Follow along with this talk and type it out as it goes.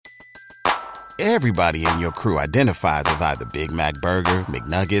Everybody in your crew identifies as either Big Mac Burger,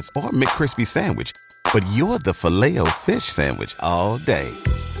 McNuggets, or McCrispy Sandwich. But you're the Filet-O-Fish Sandwich all day.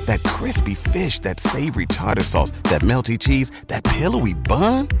 That crispy fish, that savory tartar sauce, that melty cheese, that pillowy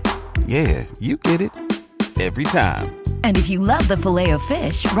bun. Yeah, you get it. Every time. And if you love the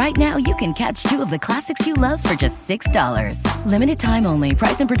Filet-O-Fish, right now you can catch two of the classics you love for just $6. Limited time only.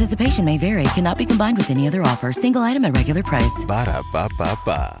 Price and participation may vary. Cannot be combined with any other offer. Single item at regular price.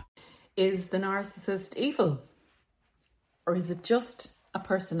 Ba-da-ba-ba-ba. Is the narcissist evil? Or is it just a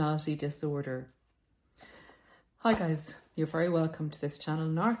personality disorder? Hi guys, you're very welcome to this channel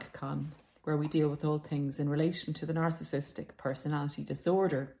NarcCon, where we deal with all things in relation to the narcissistic personality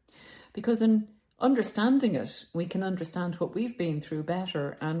disorder. Because in understanding it, we can understand what we've been through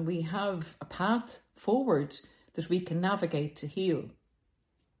better, and we have a path forward that we can navigate to heal.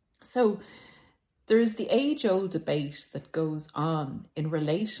 So there's the age-old debate that goes on in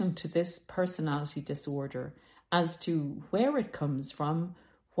relation to this personality disorder as to where it comes from,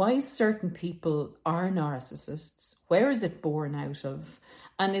 why certain people are narcissists, where is it born out of,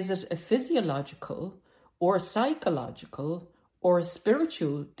 and is it a physiological or psychological or a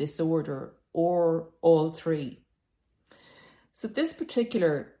spiritual disorder, or all three? So this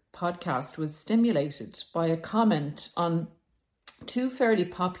particular podcast was stimulated by a comment on two fairly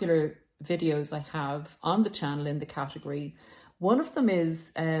popular videos I have on the channel in the category. One of them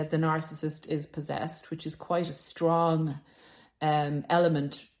is The Narcissist is Possessed, which is quite a strong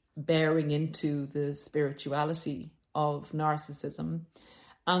element bearing into the spirituality of narcissism.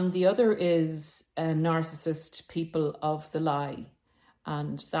 And the other is Narcissist People of the Lie.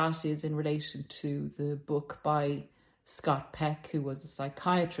 And that is in relation to the book by Scott Peck, who was a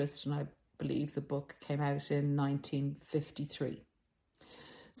psychiatrist, and I believe the book came out in 1953.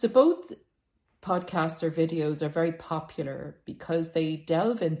 So both podcasts or videos are very popular because they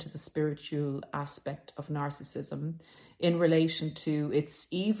delve into the spiritual aspect of narcissism in relation to its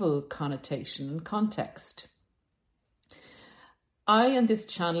evil connotation and context. I, on this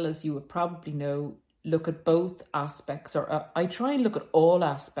channel, as you would probably know, look at both aspects, or I try and look at all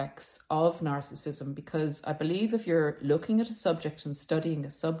aspects of narcissism, because I believe if you're looking at a subject and studying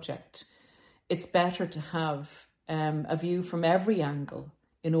a subject, it's better to have a view from every angle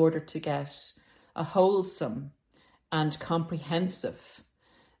in order to get a wholesome and comprehensive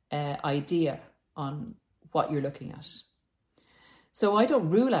idea on what you're looking at. So I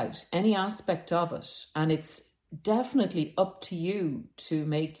don't rule out any aspect of it, and it's definitely up to you to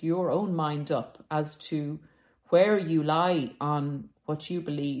make your own mind up as to where you lie on what you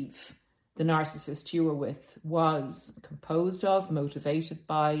believe the narcissist you were with was composed of, motivated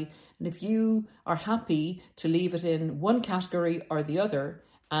by, and if you are happy to leave it in one category or the other,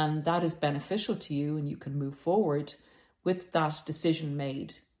 and that is beneficial to you and you can move forward with that decision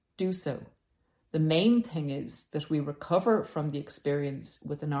made, do so. The main thing is that we recover from the experience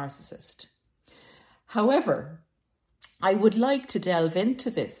with the narcissist. However, I would like to delve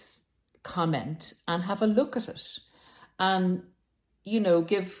into this comment and have a look at it and,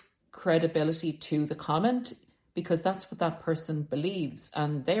 give credibility to the comment, because that's what that person believes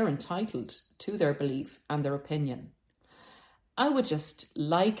and they're entitled to their belief and their opinion. I would just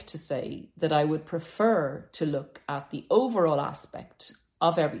like to say that I would prefer to look at the overall aspect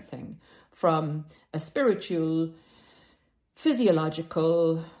of everything from a spiritual,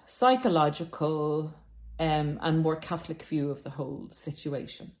 physiological, psychological, and more Catholic view of the whole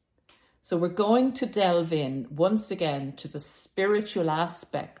situation. So we're going to delve in once again to the spiritual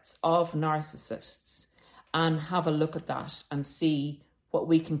aspects of narcissists and have a look at that and see what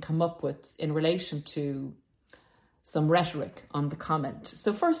we can come up with in relation to some rhetoric on the comment.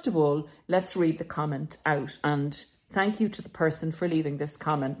 So first of all, let's read the comment out, and thank you to the person for leaving this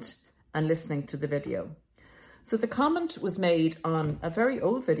comment and listening to the video. So the comment was made on a very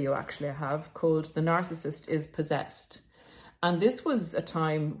old video actually I have called The Narcissist is Possessed. And this was a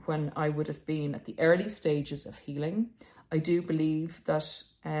time when I would have been at the early stages of healing. I do believe that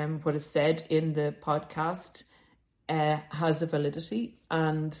what is said in the podcast has a validity.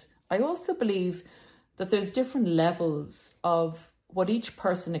 And I also believe that there's different levels of what each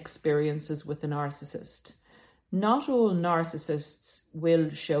person experiences with a narcissist. Not all narcissists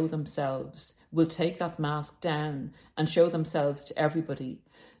will show themselves, will take that mask down and show themselves to everybody.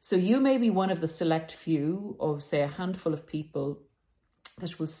 So you may be one of the select few, or say a handful of people,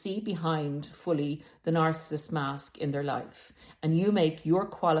 that will see behind fully the narcissist mask in their life. And you make your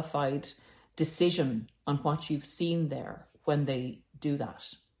qualified decision on what you've seen there when they do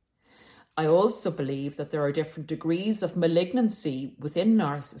that. I also believe that there are different degrees of malignancy within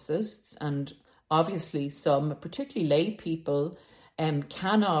narcissists, and obviously some, particularly lay people,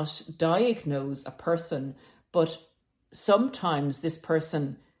 cannot diagnose a person, but sometimes this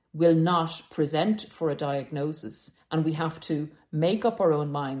person will not present for a diagnosis, and we have to make up our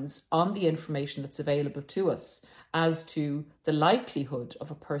own minds on the information that's available to us as to the likelihood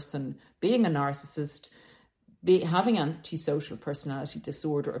of a person being a narcissist, having antisocial personality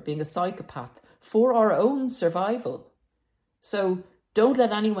disorder, or being a psychopath for our own survival. So don't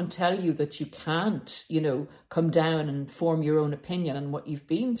let anyone tell you that you can't, come down and form your own opinion on what you've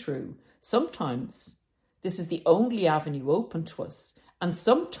been through. Sometimes this is the only avenue open to us. And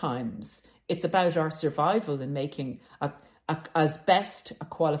sometimes it's about our survival in making as best a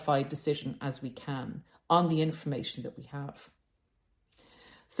qualified decision as we can on the information that we have.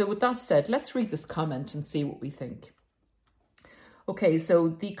 So with that said, let's read this comment and see what we think. Okay, so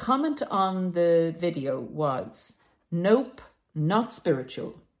the comment on the video was, "Nope, not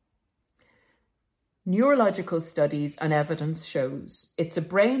spiritual. Neurological studies and evidence shows it's a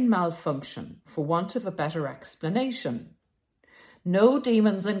brain malfunction for want of a better explanation. No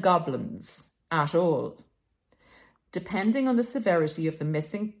demons and goblins at all. Depending on the severity of the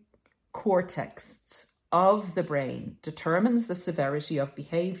missing cortex of the brain determines the severity of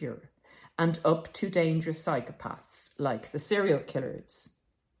behaviour, and up to dangerous psychopaths like the serial killers."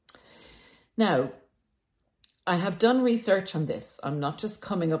 Now, I have done research on this. I'm not just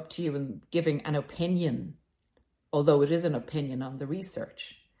coming up to you and giving an opinion, although it is an opinion on the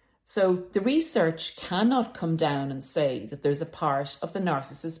research. So the research cannot come down and say that there's a part of the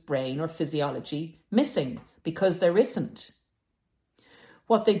narcissist's brain or physiology missing, because there isn't.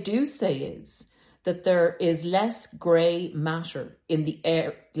 What they do say is that there is less grey matter in the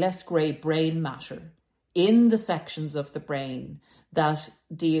air, less grey brain matter in the sections of the brain that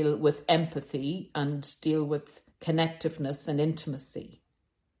deal with empathy and deal with connectiveness and intimacy.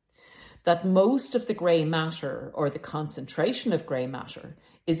 That most of the grey matter, or the concentration of grey matter,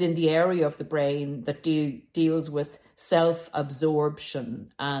 is in the area of the brain that deals with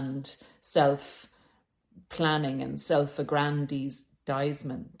self-absorption and self-planning and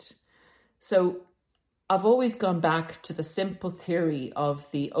self-aggrandizement. So I've always gone back to the simple theory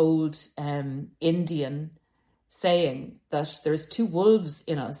of the old Indian saying that there's two wolves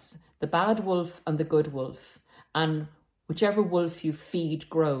in us, the bad wolf and the good wolf, and whichever wolf you feed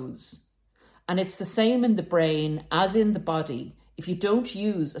grows. And it's the same in the brain as in the body. If you don't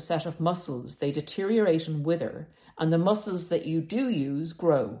use a set of muscles, they deteriorate and wither, and the muscles that you do use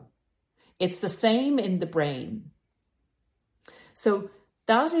grow. It's the same in the brain. So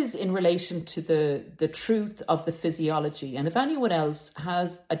that is in relation to the truth of the physiology. And if anyone else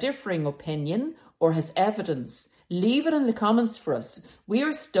has a differing opinion or has evidence, leave it in the comments for us. We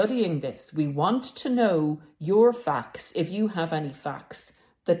are studying this. We want to know your facts, if you have any facts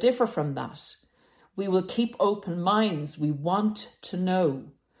that differ from that. We will keep open minds. We want to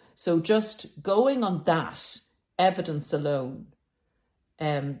know. So just going on that evidence alone,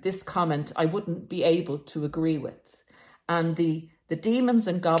 this comment I wouldn't be able to agree with. And the demons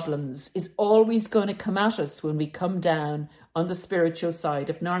and goblins is always going to come at us when we come down on the spiritual side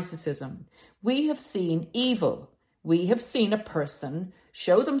of narcissism. We have seen evil. We have seen a person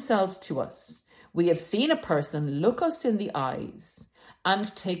show themselves to us. We have seen a person look us in the eyes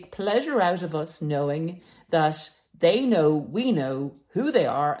and take pleasure out of us knowing that they know, we know who they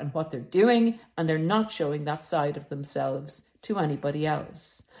are and what they're doing, and they're not showing that side of themselves to anybody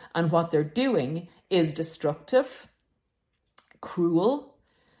else. And what they're doing is destructive, cruel,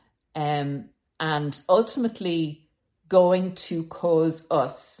 and ultimately going to cause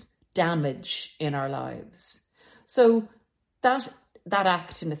us damage in our lives. So that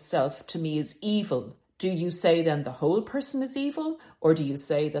act in itself to me is evil. Do you say then the whole person is evil? Or do you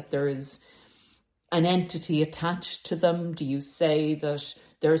say that there is an entity attached to them? Do you say that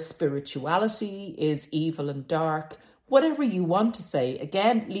their spirituality is evil and dark? Whatever you want to say,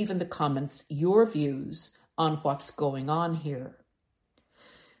 again, leave in the comments your views on what's going on here.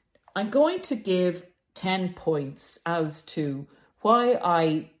 I'm going to give 10 points as to why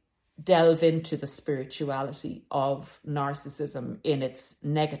I delve into the spirituality of narcissism in its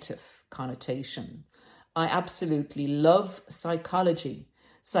negative connotation. I absolutely love psychology.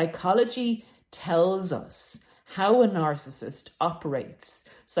 Psychology tells us how a narcissist operates.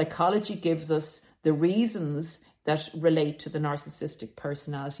 Psychology gives us the reasons that relate to the narcissistic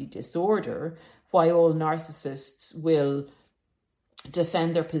personality disorder, why all narcissists will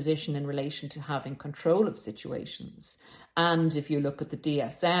defend their position in relation to having control of situations. And if you look at the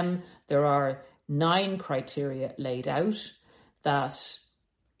DSM, there are 9 criteria laid out that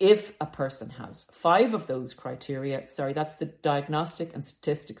if a person has 5 of those criteria, that's the Diagnostic and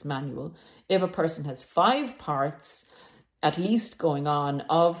Statistics Manual. If a person has 5 parts, at least going on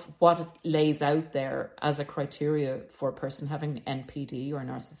of what it lays out there as a criteria for a person having NPD or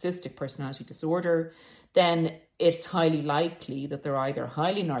narcissistic personality disorder, then it's highly likely that they're either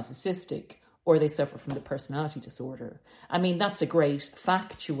highly narcissistic or they suffer from the personality disorder. I mean, that's a great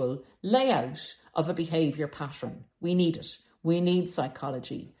factual layout of a behaviour pattern. We need it. We need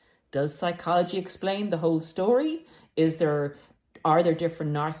psychology. Does psychology explain the whole story? Are there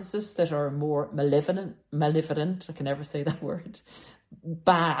different narcissists that are more malevolent, I can never say that word,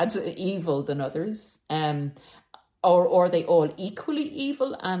 bad, evil than others? Or are they all equally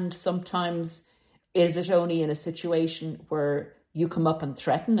evil? And sometimes is it only in a situation where you come up and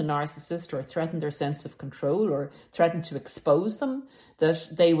threaten a narcissist or threaten their sense of control or threaten to expose them that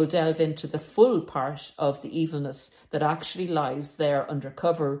they will delve into the full part of the evilness that actually lies there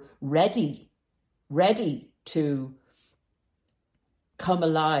undercover, ready to come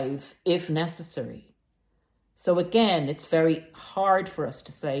alive if necessary. So again, it's very hard for us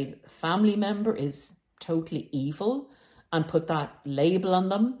to say that a family member is totally evil and put that label on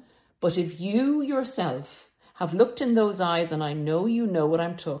them. But if you yourself have looked in those eyes, and I know you know what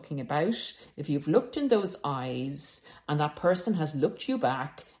I'm talking about, if you've looked in those eyes and that person has looked you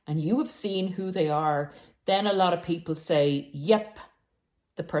back and you have seen who they are, then a lot of people say, yep,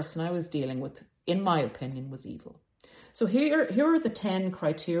 the person I was dealing with, in my opinion, was evil. So here are the 10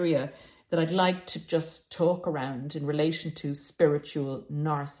 criteria that I'd like to just talk around in relation to spiritual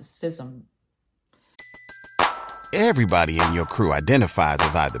narcissism. Everybody in your crew identifies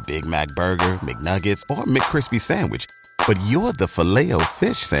as either Big Mac Burger, McNuggets, or McCrispy Sandwich. But you're the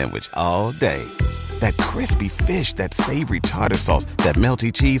Filet-O-Fish Sandwich all day. That crispy fish, that savory tartar sauce, that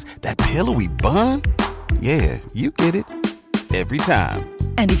melty cheese, that pillowy bun. Yeah, you get it. Every time.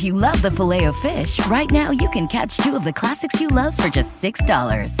 And if you love the Filet-O-Fish, right now you can catch 2 of the classics you love for just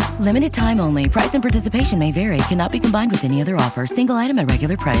 $6. Limited time only. Price and participation may vary. Cannot be combined with any other offer. Single item at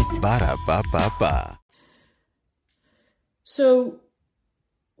regular price. Ba-da-ba-ba-ba. So,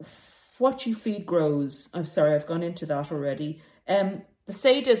 what you feed grows. I'm sorry, I've gone into that already. The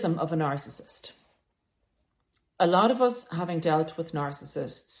sadism of a narcissist. A lot of us, having dealt with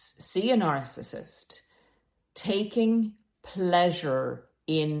narcissists, see a narcissist taking pleasure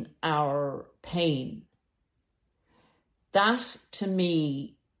in our pain. That, to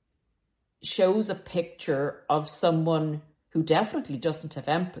me, shows a picture of someone who definitely doesn't have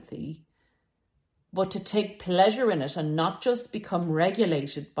empathy, but to take pleasure in it and not just become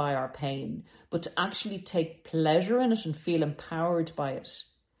regulated by our pain, but to actually take pleasure in it and feel empowered by it,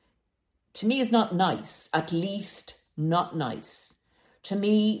 to me is not nice, at least not nice. To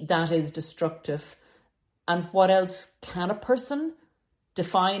me, that is destructive. And what else can a person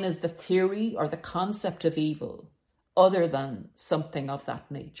define as the theory or the concept of evil other than something of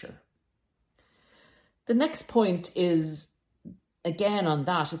that nature? The next point is, again, on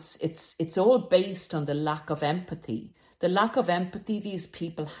that, it's all based on the lack of empathy. The lack of empathy these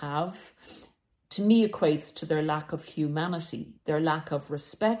people have, to me, equates to their lack of humanity, their lack of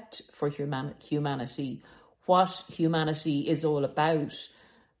respect for humanity, what humanity is all about,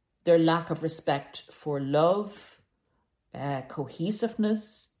 their lack of respect for love,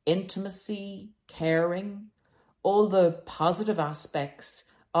 cohesiveness, intimacy, caring. All the positive aspects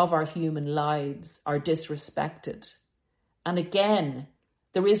of our human lives are disrespected. And again,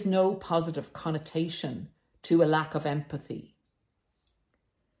 there is no positive connotation to a lack of empathy.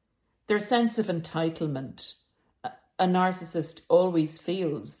 Their sense of entitlement. A narcissist always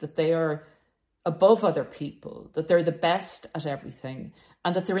feels that they are above other people, that they're the best at everything,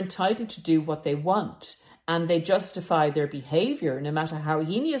 and that they're entitled to do what they want. And they justify their behaviour, no matter how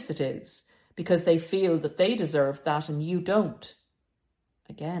heinous it is, because they feel that they deserve that and you don't.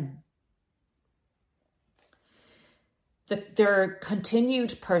 Again. Their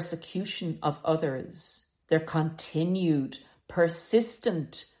continued persecution of others, their continued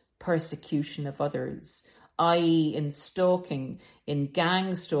persistent persecution of others, i.e. in stalking, in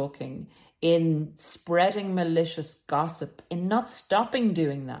gang stalking, in spreading malicious gossip, in not stopping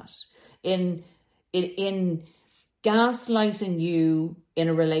doing that, in gaslighting you in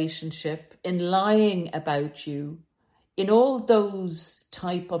a relationship, in lying about you, in all those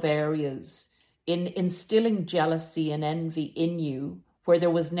type of areas, in instilling jealousy and envy in you where there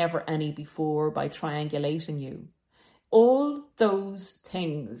was never any before by triangulating you. All those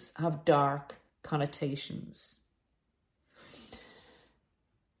things have dark connotations.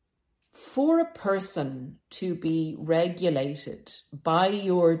 For a person to be regulated by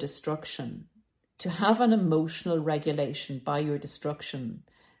your destruction, to have an emotional regulation by your destruction,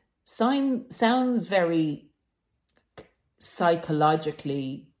 sounds very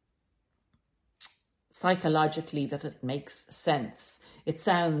psychologically psychologically that it makes sense. It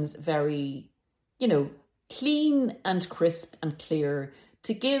sounds very, clean and crisp and clear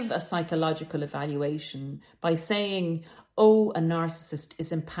to give a psychological evaluation by saying, oh, a narcissist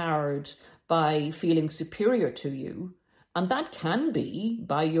is empowered by feeling superior to you. And that can be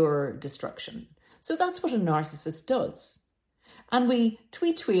by your destruction. So that's what a narcissist does. And we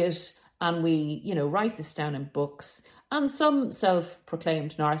tweet it and we, write this down in books. And some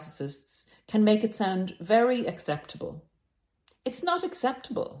self-proclaimed narcissists can make it sound very acceptable. It's not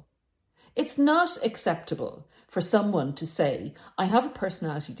acceptable. It's not acceptable for someone to say, I have a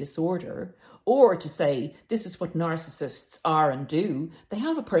personality disorder, or to say, this is what narcissists are and do. They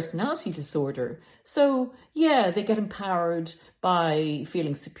have a personality disorder. So, yeah, they get empowered by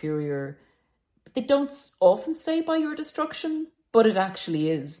feeling superior. They don't often say by your destruction, but it actually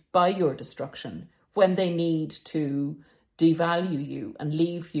is by your destruction when they need to devalue you and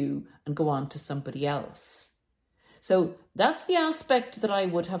leave you and go on to somebody else. So that's the aspect that I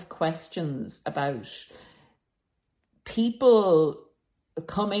would have questions about. People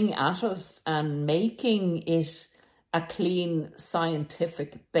coming at us and making it a clean,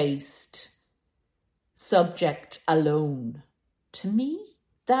 scientific-based subject alone. To me,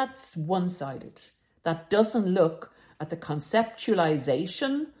 that's one-sided. That doesn't look at the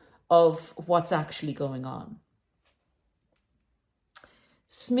conceptualization of what's actually going on.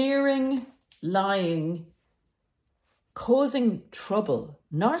 Smearing, lying, causing trouble.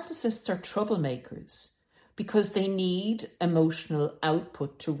 Narcissists are troublemakers because they need emotional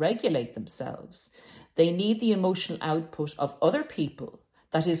output to regulate themselves. They need the emotional output of other people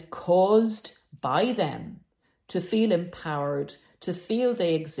that is caused by them to feel empowered, to feel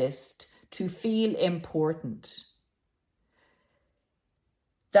they exist, to feel important.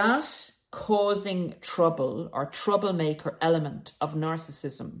 That causing trouble or troublemaker element of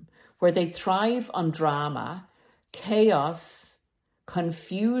narcissism, where they thrive on drama, chaos,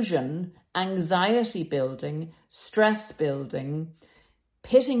 confusion, anxiety building, stress building,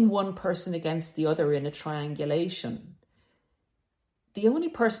 pitting one person against the other in a triangulation. The only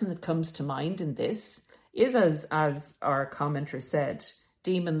person that comes to mind in this is, as our commenter said,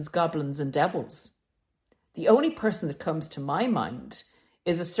 demons, goblins and devils. The only person that comes to my mind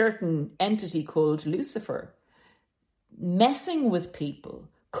is a certain entity called Lucifer, messing with people,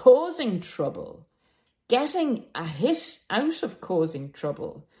 causing trouble, getting a hit out of causing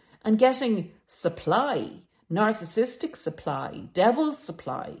trouble, and getting supply, narcissistic supply, devil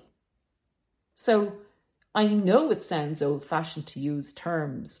supply. So I know it sounds old-fashioned to use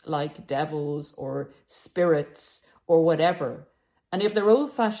terms like devils or spirits or whatever. And if they're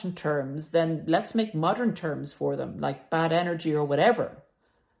old-fashioned terms, then let's make modern terms for them, like bad energy or whatever.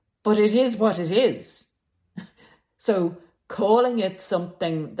 But it is what it is. So calling it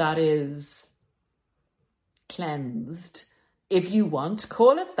something that is cleansed, if you want,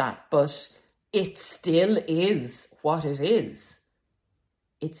 call it that, but it still is what it is.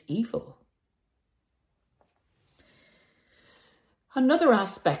 It's evil. Another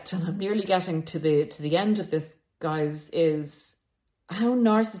aspect, and I'm nearly getting to the end of this, guys, is how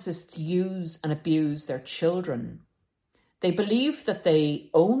narcissists use and abuse their children. They believe that they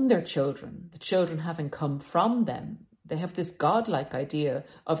own their children, the children having come from them. They have this godlike idea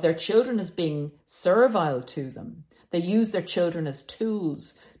of their children as being servile to them. They use their children as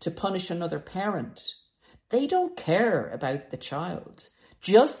tools to punish another parent. They don't care about the child,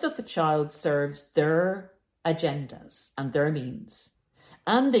 just that the child serves their agendas and their means.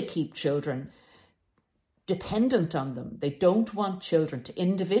 And they keep children dependent on them. They don't want children to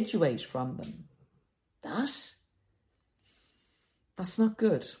individuate from them. That's not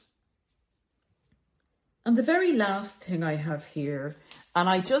good. And the very last thing I have here, and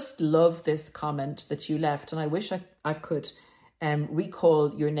I just love this comment that you left, and I wish I could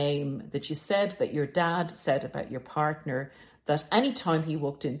recall your name, that you said that your dad said about your partner, that anytime he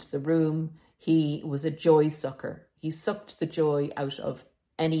walked into the room, he was a joy sucker. He sucked the joy out of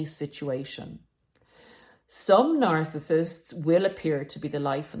any situation. Some narcissists will appear to be the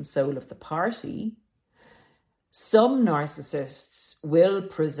life and soul of the party. Some narcissists will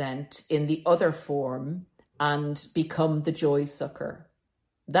present in the other form and become the joy sucker.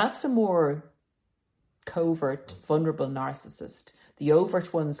 That's a more covert, vulnerable narcissist. The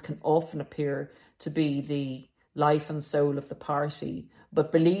overt ones can often appear to be the life and soul of the party.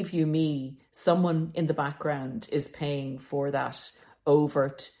 But believe you me, someone in the background is paying for that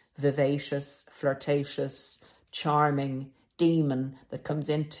overt, vivacious, flirtatious, charming demon that comes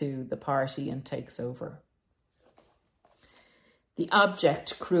into the party and takes over. The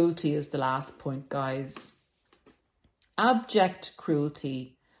abject cruelty is the last point, guys. Abject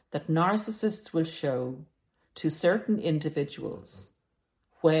cruelty, that narcissists will show to certain individuals,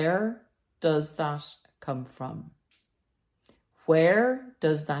 where does that come from? Where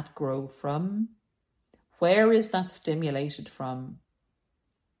does that grow from? Where is that stimulated from?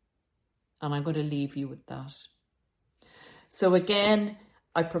 And I'm going to leave you with that. So again,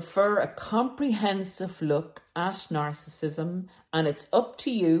 I prefer a comprehensive look at narcissism, and it's up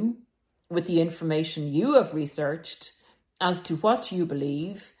to you, with the information you have researched, as to what you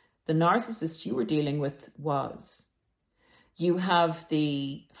believe the narcissist you were dealing with was. You have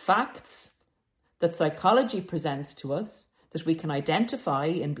the facts that psychology presents to us that we can identify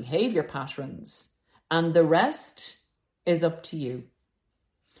in behaviour patterns, and the rest is up to you.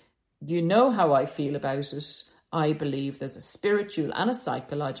 You know how I feel about it. I believe there's a spiritual and a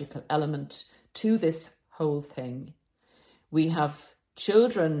psychological element to this whole thing. We have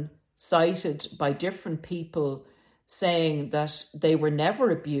children cited by different people saying that they were never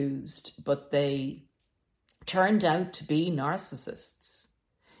abused, but they turned out to be narcissists.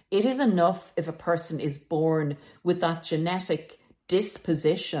 It is enough if a person is born with that genetic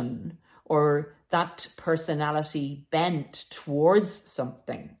disposition or that personality bent towards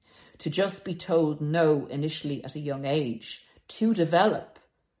something, to just be told no initially at a young age, to develop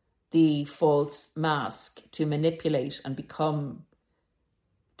the false mask, to manipulate and become,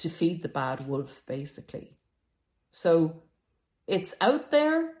 to feed the bad wolf, basically. So it's out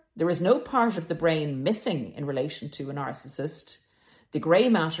there. There is no part of the brain missing in relation to a narcissist. The grey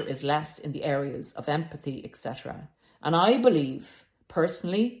matter is less in the areas of empathy, etc. And I believe,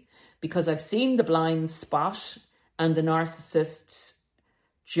 personally, because I've seen the blind spot and the narcissists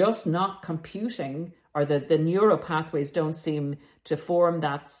just not computing, or the neural pathways don't seem to form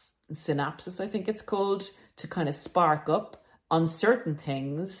that synapses, I think it's called, to kind of spark up on certain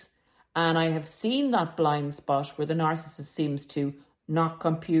things. And I have seen that blind spot where the narcissist seems to not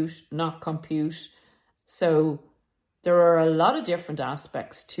compute. So there are a lot of different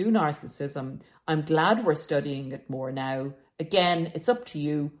aspects to narcissism. I'm glad we're studying it more now. Again, it's up to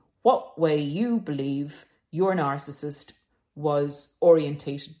you what way you believe your narcissist was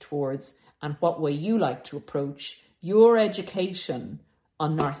orientated towards and what way you like to approach your education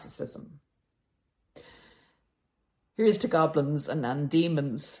on narcissism. Here's to goblins and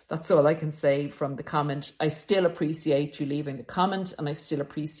demons. That's all I can say from the comment. I still appreciate you leaving the comment, and I still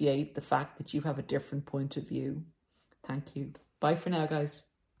appreciate the fact that you have a different point of view. Thank you. Bye for now, guys.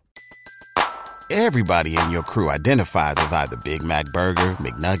 Everybody in your crew identifies as either Big Mac Burger,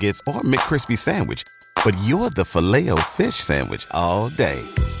 McNuggets, or McCrispy Sandwich. But you're the Filet-O-Fish Sandwich all day.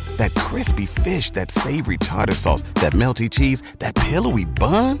 That crispy fish, that savory tartar sauce, that melty cheese, that pillowy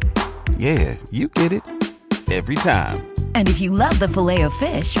bun. Yeah, you get it. Every time. And if you love the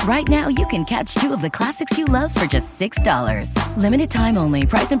Filet-O-Fish, right now you can catch two of the classics you love for just $6. Limited time only.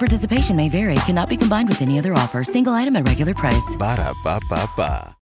 Price and participation may vary. Cannot be combined with any other offer. Single item at regular price. Ba-da-ba-ba-ba.